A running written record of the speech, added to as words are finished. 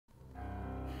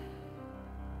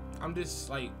I'm just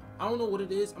like, I don't know what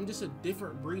it is. I'm just a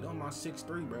different breed on my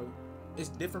 6'3", bro. It's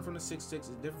different from the 6'6", it's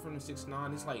different from the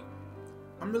 6'9". It's like,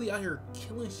 I'm really out here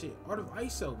killing shit. Art of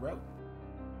ISO, bro.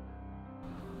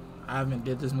 I haven't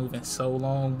did this move in so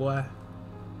long, boy.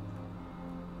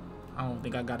 I don't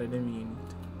think I got it in me.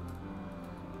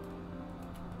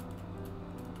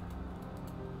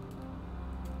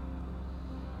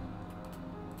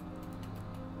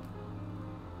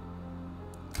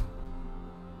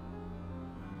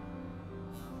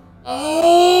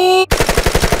 Oh!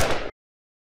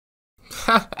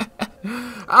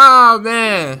 Ah,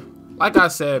 man. Like I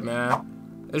said, man.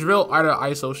 There's real art of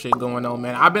ISO shit going on,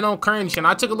 man. I've been on current gen.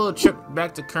 I took a little trip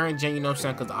back to current gen, you know what I'm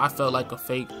saying? Because I felt like a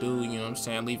fake dude, you know what I'm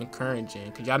saying? Leaving current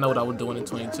gen. Because y'all know what I was doing in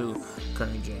 22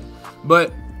 current gen.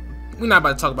 But we're not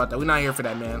about to talk about that. We're not here for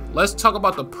that, man. Let's talk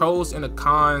about the pros and the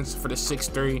cons for the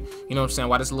 6'3". You know what I'm saying?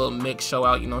 Why this little mix show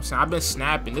out, you know what I'm saying? I've been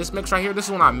snapping. This mix right here, this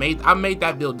is when I made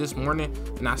that build this morning.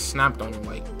 And I snapped on it.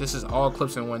 Like, this is all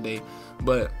clips in one day.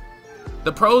 But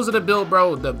the pros of the build,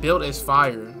 bro, the build is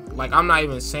fire. Like, I'm not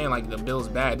even saying like the build's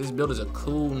bad. This build is a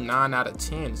cool 9 out of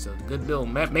 10. It's a good build,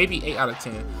 maybe 8 out of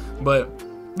 10. But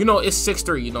you know, it's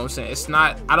 6'3", you know what I'm saying? It's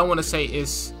not, I don't want to say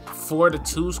it's for the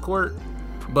 2s court,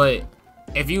 but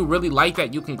if you really like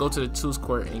that, you can go to the 2s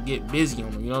court and get busy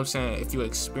on them, you know what I'm saying? If you're an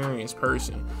experienced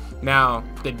person. Now,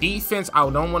 the defense, I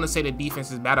don't want to say the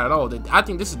defense is bad at all. I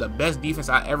think this is the best defense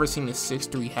I ever seen the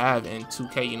 6'3" have in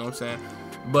 2K, you know what I'm saying?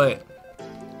 But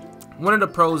one of the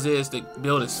pros is the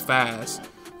build is fast.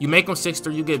 You make them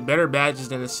 6'3", you get better badges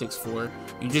than a 6'4".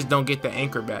 You just don't get the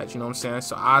anchor badge, you know what I'm saying?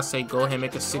 So I say go ahead and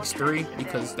make a 6'3",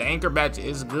 because the anchor badge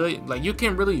is good. Like, you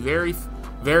can really vary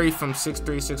from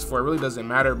 6'3", 6'4". It really doesn't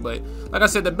matter. But like I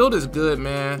said, the build is good,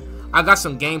 man. I got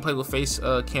some gameplay with face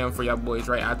cam for y'all boys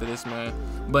right after this, man.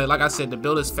 But like I said, the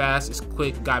build is fast, it's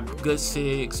quick, got good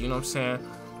SIGs, you know what I'm saying?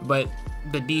 But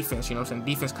the defense, you know what I'm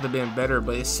saying? Defense could have been better,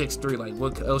 but it's 6'3". Like,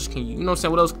 what else can you know what I'm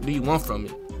saying? What else do you want from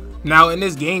it? Now in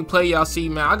this gameplay, y'all see,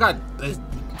 man, I got this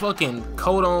fucking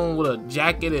coat on with a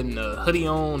jacket and a hoodie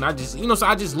on. I just, you know, so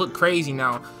I just look crazy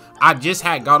now. I just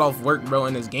got off work, bro,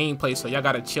 in this gameplay, so y'all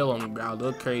gotta chill on me, bro. I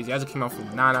look crazy. I just came out from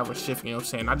a 9-hour shift, you know what I'm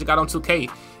saying? I just got on 2K,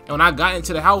 and when I got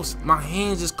into the house, my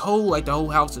hands is cold. Like, the whole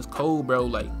house is cold, bro.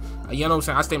 Like, you know what I'm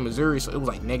saying? I stay in Missouri, so it was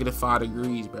like -5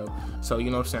 degrees, bro. So, you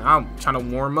know what I'm saying? I'm trying to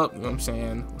warm up, you know what I'm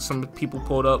saying? Some people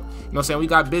pulled up, you know what I'm saying? We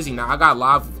got busy now. I got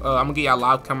live, I'm gonna get y'all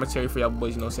live commentary for y'all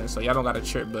boys, you know what I'm saying? So y'all don't gotta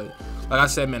trip, but like I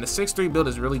said, man, the 6'3" build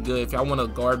is really good. If y'all want a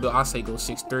guard build, I say go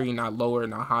 6'3", not lower,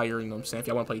 not higher, you know what I'm saying? If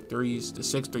y'all want to play threes, the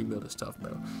 6'3" build is tough,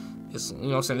 bro. It's, you know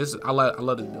what I'm saying? This is, I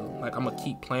love this build. Like, I'm gonna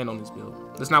keep playing on this build.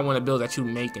 It's not one of the builds that you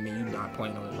make and then you not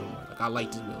playing on it no more. Like, I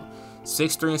like this build.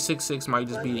 6'3" and 6'6" might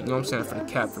just be, you know what I'm saying, for the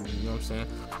cap for me, you know what I'm saying?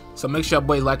 So make sure y'all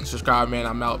boys like and subscribe, man.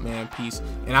 I'm out, man. Peace.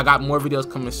 And I got more videos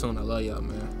coming soon. I love y'all,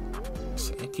 man.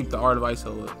 And keep the art of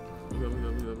ISO up. We go. I'm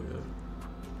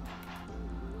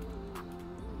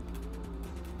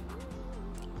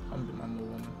gonna do my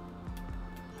move on.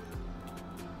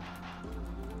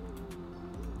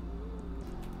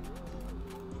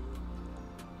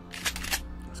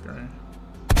 That's great.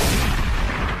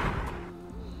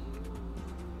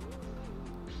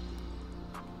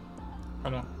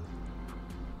 Hold on.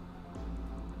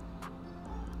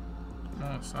 Come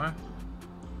on, son.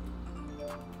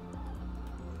 Yeah.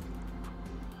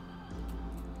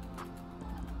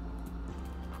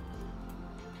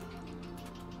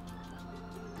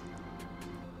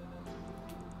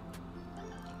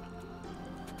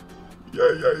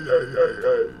 Purchase your tracks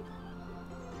today.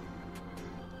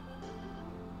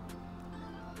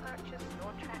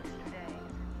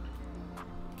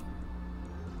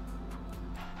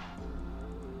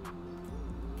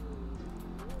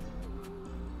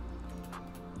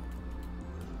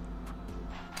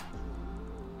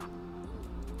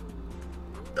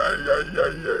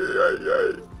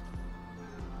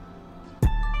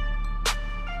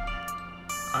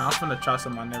 I'm finna try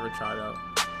something I never tried out.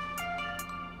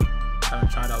 I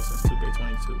haven't tried out since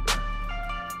 2K22, bro.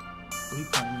 What he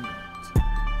playing me?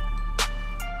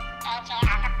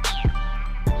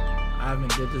 I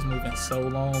haven't did this move in so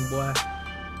long, boy.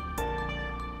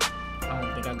 I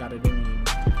don't think I got it in me.